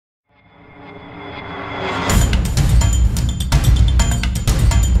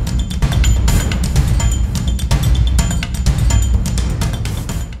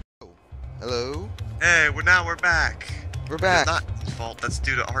Yeah, we're back. We're back. It's not his fault. That's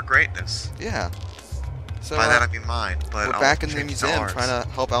due to our greatness. Yeah. So By that I mean mine. But we're I'll back in the change museum ours. trying to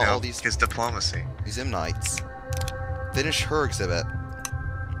help out all these his diplomacy. museum knights. Finish her exhibit.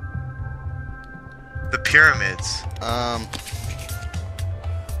 The pyramids.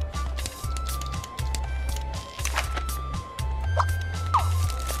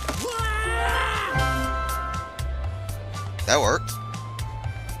 That worked.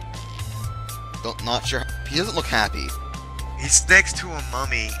 Not sure. He doesn't look happy. He's next to a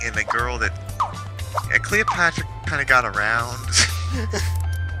mummy and a girl that Cleopatra kind of got around. He's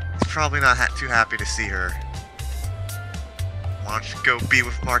probably not too happy to see her. Why don't you go be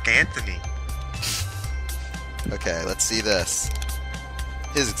with Mark Anthony? Okay, let's see this.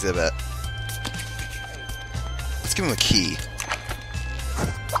 His exhibit. Let's give him a key.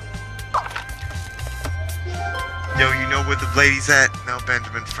 Yo, you know where the lady's at? No,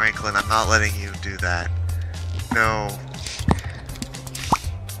 Benjamin Franklin, I'm not letting you do that. No.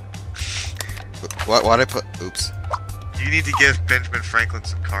 Why'd I put... Oops. You need to give Benjamin Franklin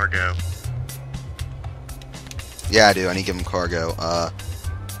some cargo. Yeah, I do. I need to give him cargo.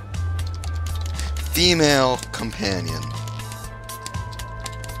 Female companion.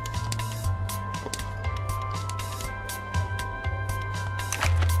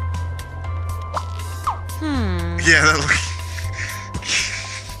 Yeah, that look...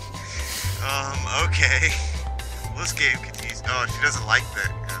 okay. Well, this game continues. Oh, she doesn't like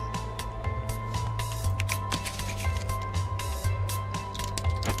that.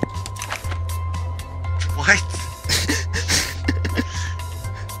 What?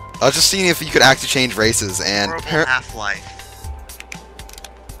 I was just seeing if you could actually change races, and Horrible Half-Life.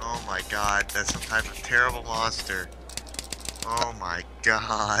 Oh my god, that's some type of terrible monster. Oh my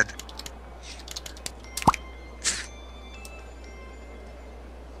god.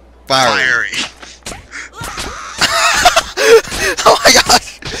 Fiery. Oh my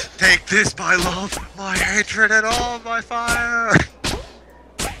gosh! Take this, my love, my hatred, and all my fire!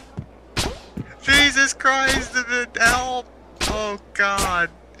 Jesus Christ, the help! Oh god.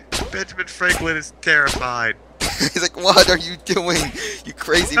 Benjamin Franklin is terrified. He's like, what are you doing, you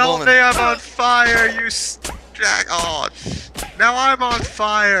crazy Help woman? me, I'm on fire, you jack. Oh, now I'm on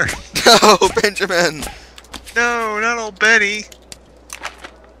fire. No, Benjamin! No, not old Benny.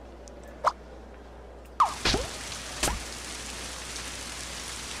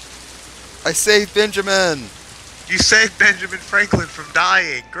 I saved Benjamin! You saved Benjamin Franklin from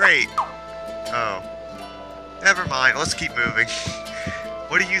dying. Great. Oh. Never mind. Let's keep moving.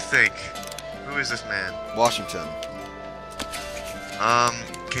 What do you think? Who is this man? Washington.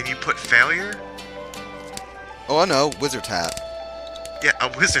 Can you put failure? Oh, I know. Wizard's hat. Yeah, a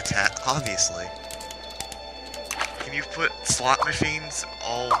wizard's hat, obviously. Can you put slot machines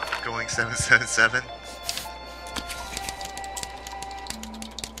all going 777?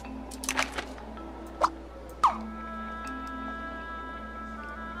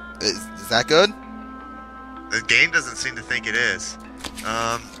 Is that good? The game doesn't seem to think it is.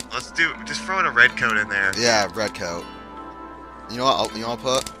 Let's just throw in a red coat in there. Yeah, red coat. You know what? I'll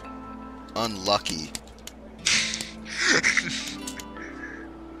put unlucky.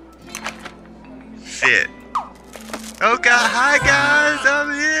 Shit. Oh god, hi guys,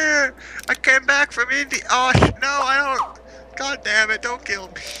 I'm here. I came back from India. Oh no, I don't. God damn it, don't kill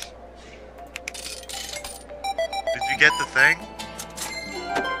me. Did you get the thing?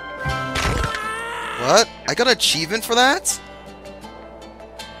 What? I got an achievement for that?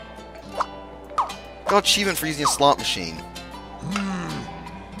 Got an achievement for using a slot machine.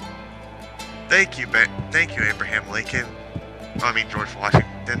 Thank you, Abraham Lincoln. Oh, I mean George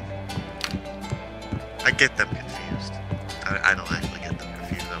Washington. I get them confused. I don't actually get them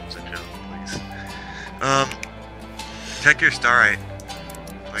confused. That was a joke, please. Check your star rate.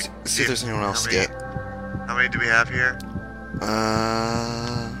 Like, See if there's anyone else to get. How many do we have here?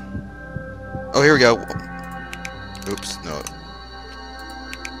 Oh, here we go. Oops, no.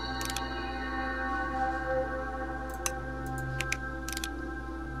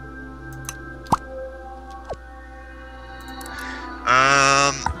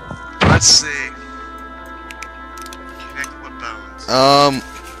 Let's see. Connect what bones?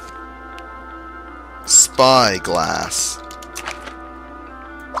 Spyglass.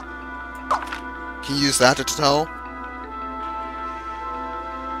 Can you use that to tell?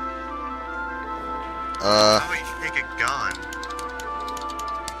 How about you take a gun?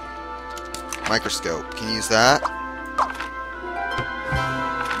 Microscope. Can you use that?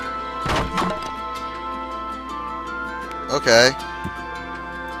 Okay.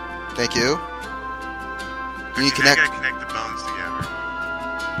 Thank you. Can you connect? You gotta connect the bones together.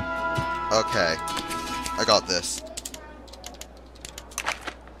 Okay. I got this.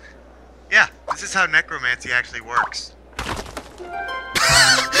 Yeah, this is how necromancy actually works.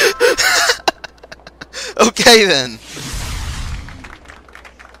 Okay then.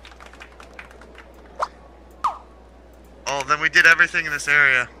 Oh, then we did everything in this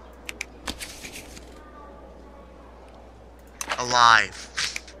area.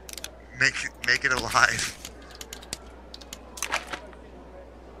 Alive. Make it alive.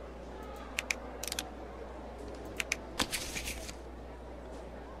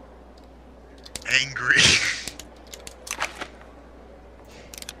 Angry.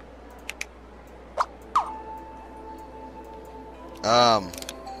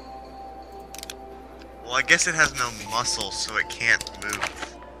 Well, I guess it has no muscles, so it can't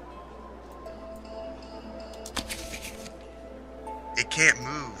move. It can't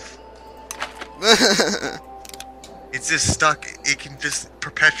move. It's just stuck. It can just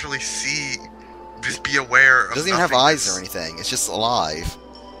perpetually see, just be aware of It doesn't even have eyes or anything. It's just alive.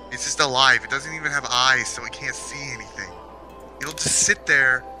 It's just alive. It doesn't even have eyes, so it can't see anything. It'll just sit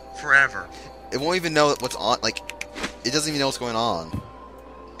there forever. It won't even know what's on. Like, it doesn't even know what's going on.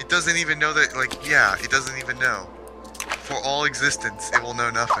 It doesn't even know that, like, yeah, it doesn't even know. For all existence, it will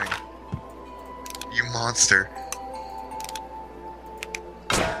know nothing. You monster.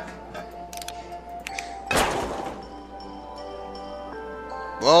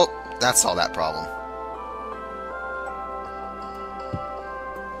 Well, that's all that problem.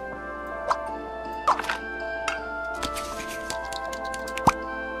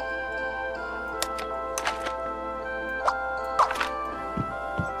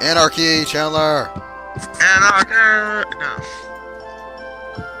 Anarchy, Chandler! Anarchy! No.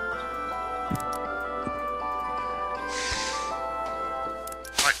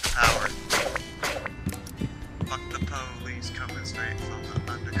 Fight the power. Fuck the police coming straight from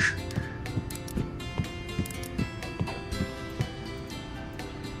the underground.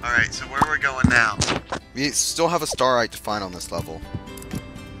 Alright, so where we're going now? We still have a starlight to find on this level.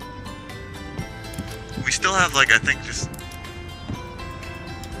 We still have, like, I think just...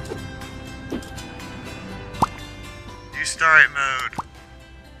 Use starlight mode.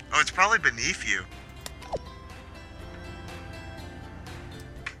 Oh, it's probably beneath you.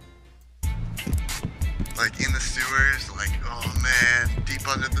 Like, in the sewers, like, oh man, deep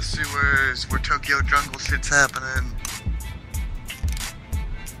under the sewers, where Tokyo Jungle shit's happening.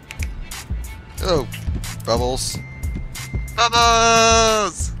 Oh, Bubbles.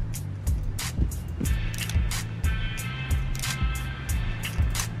 Bubbles!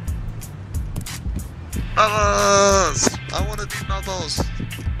 Bubbles! I wanna be Bubbles.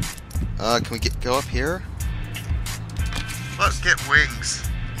 Can we go up here? Let's get wings.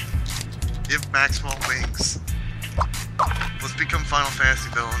 Give Maxwell wings. Let's become Final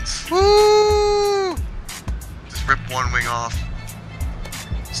Fantasy villains. Woo! Just rip one wing off.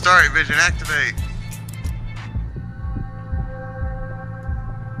 Starlight vision, activate.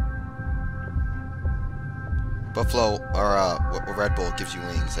 Buffalo, or Red Bull gives you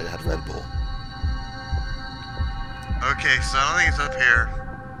wings. I had Red Bull. Okay, so I don't think it's up here.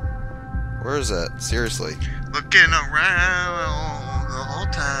 Where is it? Seriously. Looking around the whole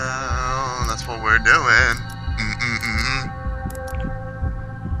town. That's what we're doing.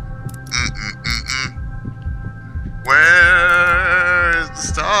 Where's the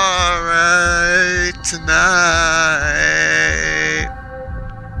starlight tonight?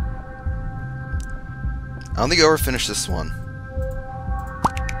 I don't think I ever finished this one.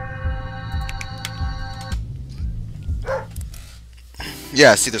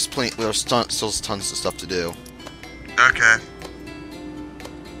 Yeah, see, there's still tons of stuff to do. Okay.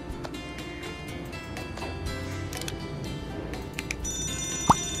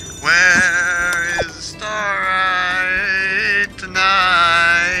 Where is the starlight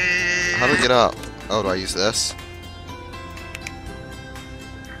tonight? How do I get up? Oh, do I use this?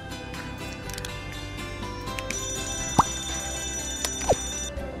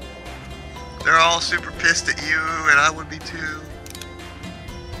 They're all super pissed at you, and I would be too.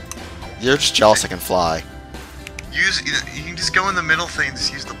 You're just jealous I can fly. You can just go in the middle thing,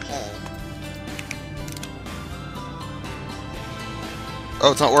 just use the pole.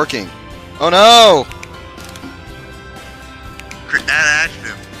 Oh, it's not working. Oh no! Add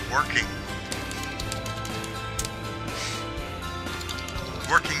adjective. Working.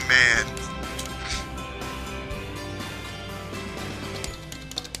 Working man.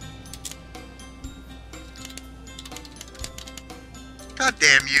 God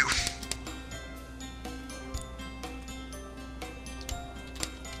damn you.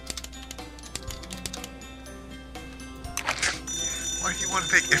 Why do you want to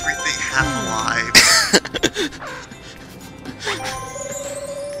pick everything half alive.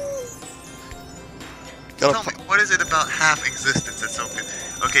 Tell me, what is it about half existence that's so good?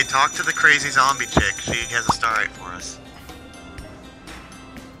 Okay, talk to the crazy zombie chick. She has a star right for us.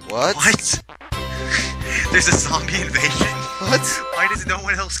 What? What? There's a zombie invasion? What? Why does no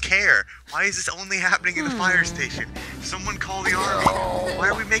one else care? Why is this only happening in the fire station? Someone call the army. Why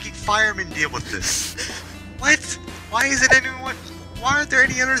are we making firemen deal with this? What? Why is it anyone? Why aren't there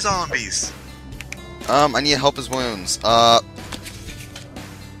any other zombies? I need to help his wounds.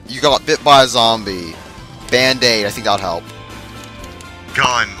 You got bit by a zombie. Band-aid, I think that'll help.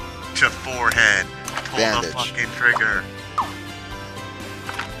 Gun to forehead. Pull Bandage. the fucking trigger.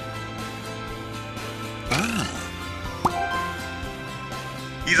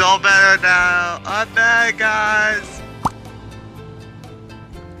 He's all better now. I'm bad, guys.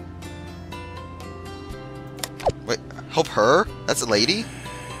 Wait, help her? That's a lady?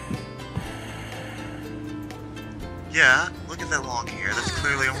 Yeah, look at that long hair. That's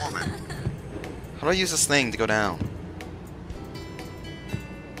clearly a woman. How do I use this thing to go down?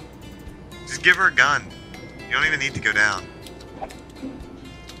 Just give her a gun. You don't even need to go down.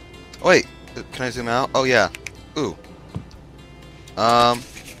 Oh, wait, can I zoom out? Oh, yeah. Ooh.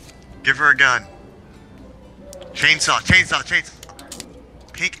 Give her a gun. Chainsaw, chainsaw, chainsaw.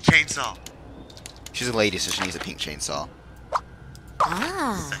 Pink chainsaw. She's a lady, so she needs a pink chainsaw.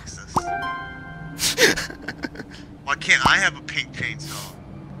 Sexist. Why can't I have a pink chainsaw?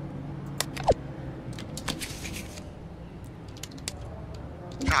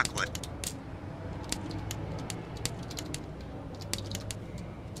 Chocolate.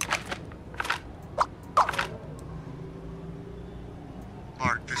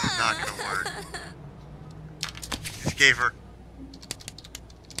 Mark, this is not gonna work. Just gave her.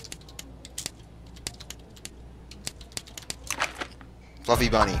 Fluffy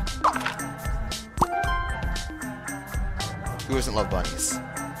bunny. Who doesn't love bunnies?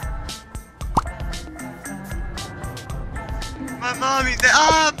 My mommy said,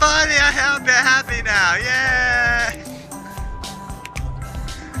 "Oh, buddy, I have been happy now, yeah."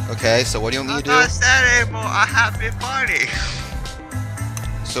 Okay, so what do you want me to I'm not do? sad anymore. I have been funny.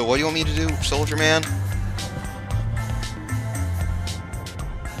 So what do you want me to do, Soldier Man?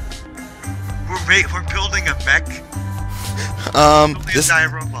 We're building a mech. Building a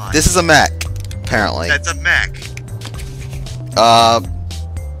giant robot. This is a mech, apparently. That's a mech.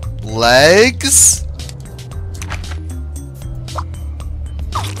 Legs?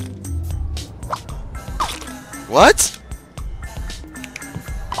 What?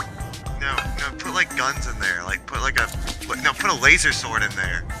 No, put like guns in there. Like put like a put a laser sword in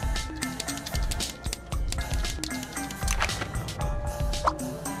there.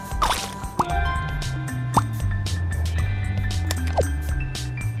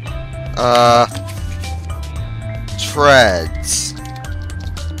 Treads.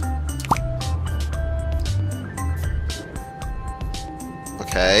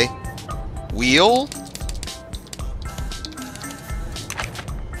 Okay. Wheel?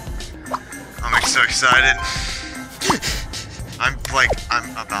 I'm so excited. I'm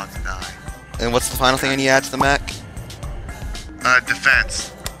about to die. And what's the final thing I need to add to the mech?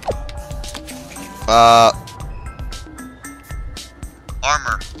 Defense.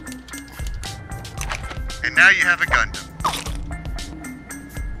 Armor. And now you have a Gundam.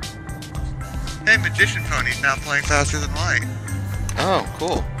 Hey, Magician Pony's now playing faster than light. Oh,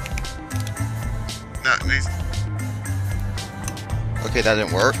 cool. No, he's... Okay, that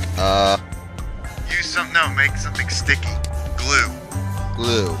didn't work. Use make something sticky. Glue.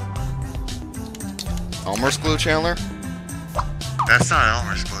 Glue. Elmer's glue, Chandler? That's not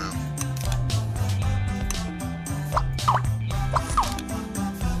Elmer's glue.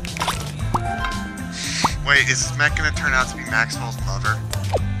 Wait, is this mech gonna turn out to be Maxwell's mother?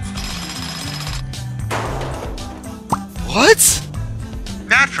 What?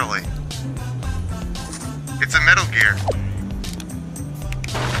 Naturally. It's a Metal Gear.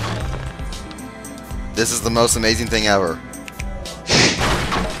 This is the most amazing thing ever.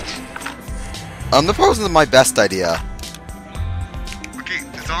 The pros isn't my best idea. Okay,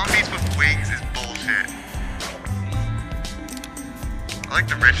 zombies with wings is bullshit. I like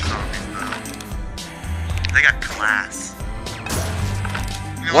the rich zombies though. They got class.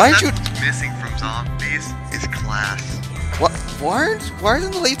 You know, Why aren't you... what's missing from zombies is class. What? Why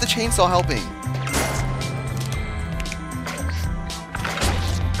isn't the lady with the chainsaw helping?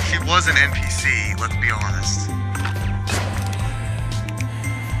 She was an NPC, let's be honest.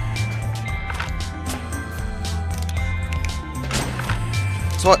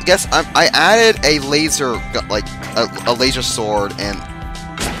 So I guess I added a laser, like a laser sword, and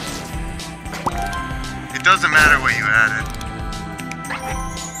doesn't matter what you added.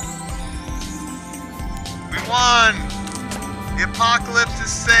 We won! The apocalypse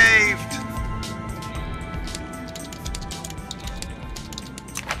is saved!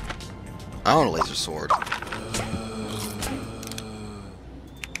 I want a laser sword.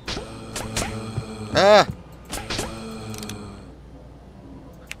 Ah!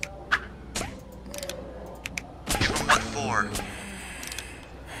 Give him what for?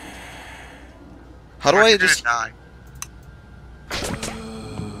 How do I just... Die.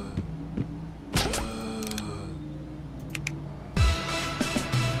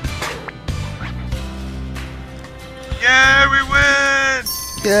 Yeah, we win!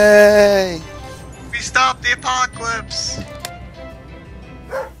 Yay! We stopped the apocalypse!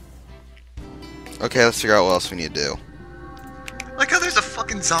 Okay, let's figure out what else we need to do. Like how there's a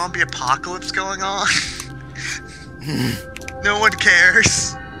fucking zombie apocalypse going on. No one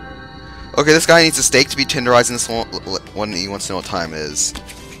cares. Okay, this guy needs a steak to be tenderized in this one. He wants to know what time it is.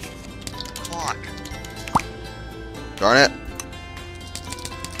 Clock. Darn it.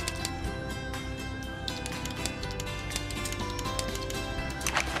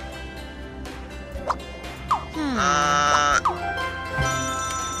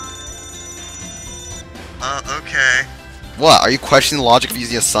 Okay. What? Are you questioning the logic of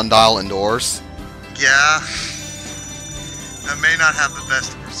using a sundial indoors? Yeah. That may not have the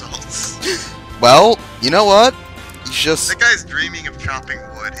best of results. Well, you know what? You just... That guy's dreaming of chopping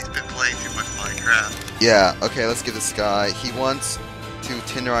wood. He's been playing too much Minecraft. Yeah, okay, let's give this guy... He wants to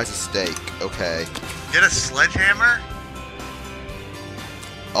tenderize a steak. Okay. Get a sledgehammer?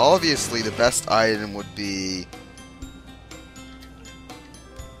 Obviously, the best item would be...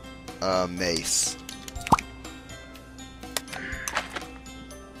 mace.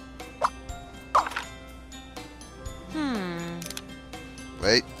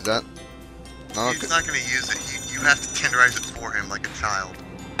 Wait, is that... No, He's not going to use it. You have to tenderize it for him like a child.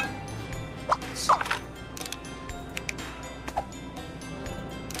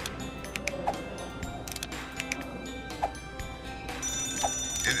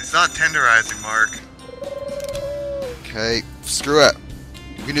 And it's not tenderizing, Mark. Okay, screw it.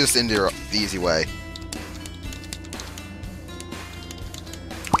 We can do this the easy way.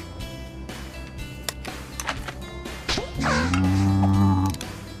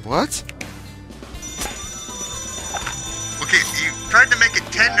 What? Okay, you tried to make it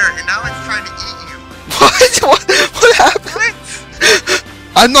tender, and now it's trying to eat you. What? What happened? What?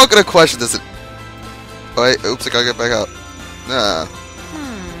 I'm not gonna question this. Wait, oops, I gotta get back up. Nah.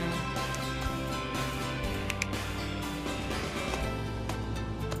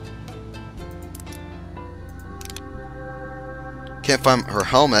 Can't find her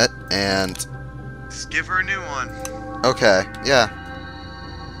helmet, and... Just give her a new one. Okay, yeah.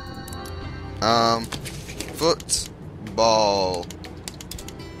 Football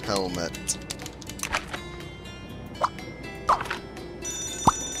helmet.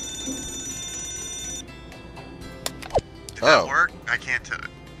 Did that work? I can't tell.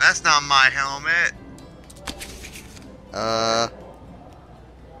 That's not my helmet.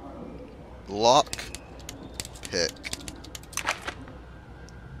 Lock pick.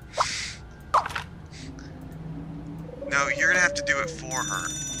 No, you're gonna have to do it for her.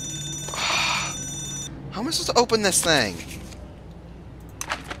 How am I supposed to open this thing?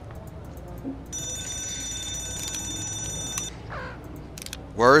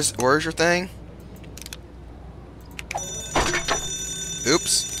 Where's your thing?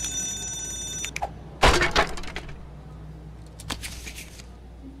 Oops.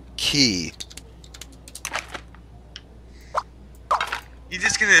 Key. You're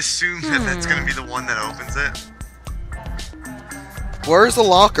just gonna assume that that's gonna be the one that opens it? Where's the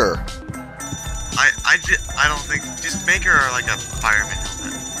locker? I don't think... Just make her like a fireman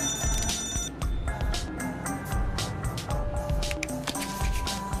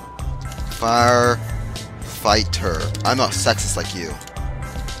helmet. Fighter. I'm not sexist like you.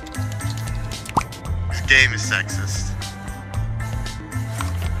 This game is sexist.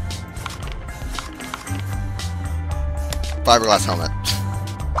 Fiberglass helmet.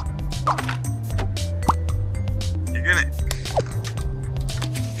 You're gonna...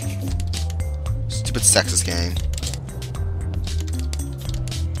 Stupid sexist game.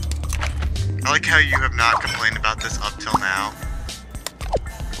 I like how you have not complained about this up till now.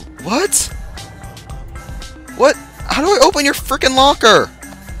 What? What? How do I open your freaking locker?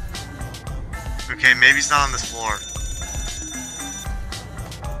 Okay, maybe it's not on this floor.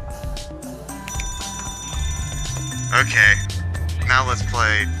 Okay, now let's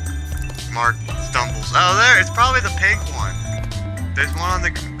play Mark Stumbles. Oh, there, it's probably the pink one. There's one on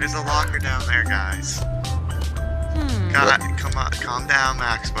the, there's a locker down there, guys. God, come on, calm down,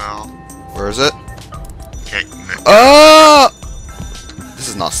 Maxwell. Where is it? Okay. Oh! This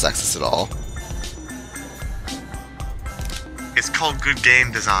is not sexist at all. It's called good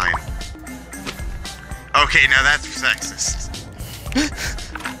game design. Okay, now that's sexist.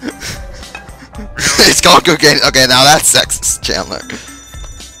 Really? It's called good game. Okay, now that's sexist, Chandler.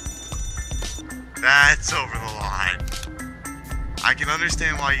 That's over the line. I can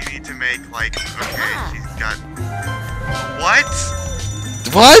understand why you need to make, like, okay, she's got... What?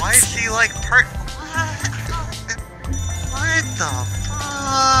 What? Why is she, like, What the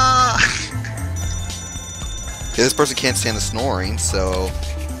fuck? Okay, this person can't stand the snoring, so...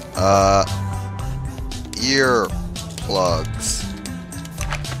 Ear plugs.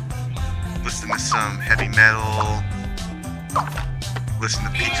 Listen to some heavy metal. Listen to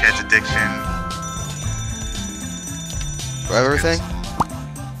Peachhead's Addiction. Do I have everything?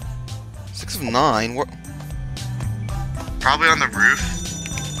 6 of 9? What? Probably on the roof.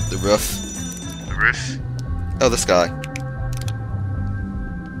 The roof. The roof. Oh, this guy.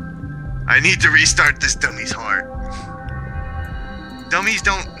 I need to restart this dummy's heart. Dummies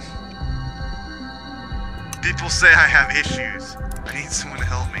don't... People say I have issues. I need someone to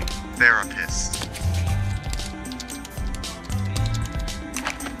help me. Therapist.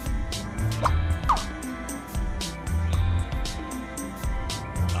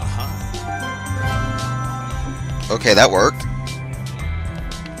 Okay, that worked.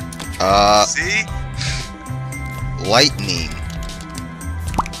 See? Lightning.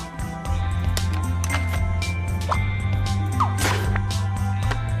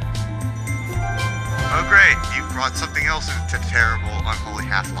 Oh great, you brought something else into terrible, unholy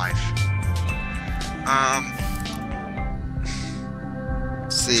half-life.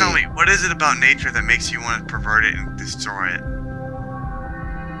 See. Tell me, what is it about nature that makes you want to pervert it and destroy it?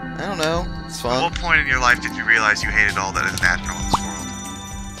 I don't know. It's At fun. what point in your life did you realize you hated all that is natural in this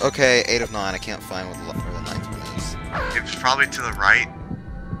world? Okay, 8 of 9. I can't find where the 9th one is. It was probably to the right.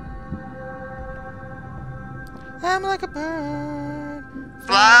 I'm like a bird.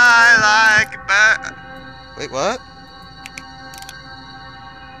 Fly like a bird. Wait, what?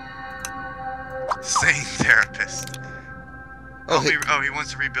 Same therapist. Oh, He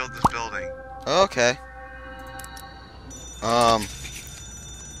wants to rebuild this building. okay.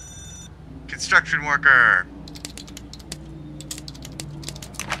 Construction worker.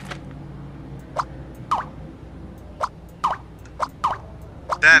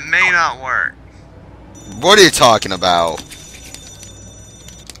 That may not work. What are you talking about?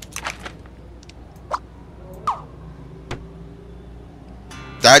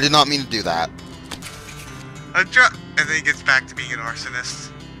 I did not mean to do that. And then he gets back to being an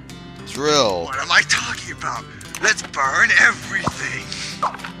arsonist. Drill. What am I talking about? Let's burn everything.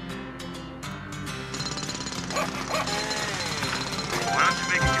 Why don't you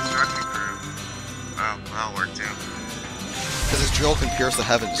make a construction crew? Oh, that'll work too. Because his drill can pierce the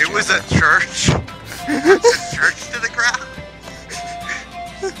heavens. It was a Chandler. church. It's a church to the ground.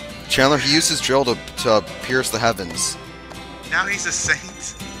 Chandler, he used his drill to pierce the heavens. Now he's a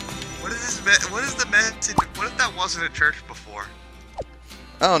saint. What is this? What is the message? What if that wasn't a church before?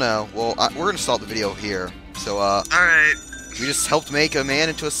 I don't know. Well, we're gonna stop the video here. So, All right. we just helped make a man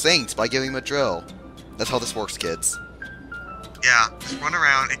into a saint by giving him a drill. That's how this works, kids. Yeah, just run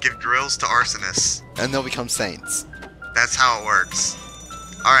around and give drills to arsonists. And they'll become saints. That's how it works.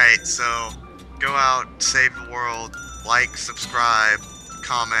 Alright, so go out, save the world, like, subscribe,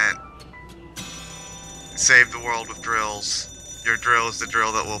 comment, save the world with drills. Your drill is the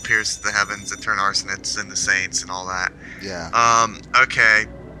drill that will pierce the heavens and turn arsonists into saints and all that. Yeah. Okay.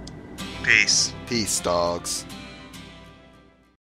 Peace. Peace, dogs.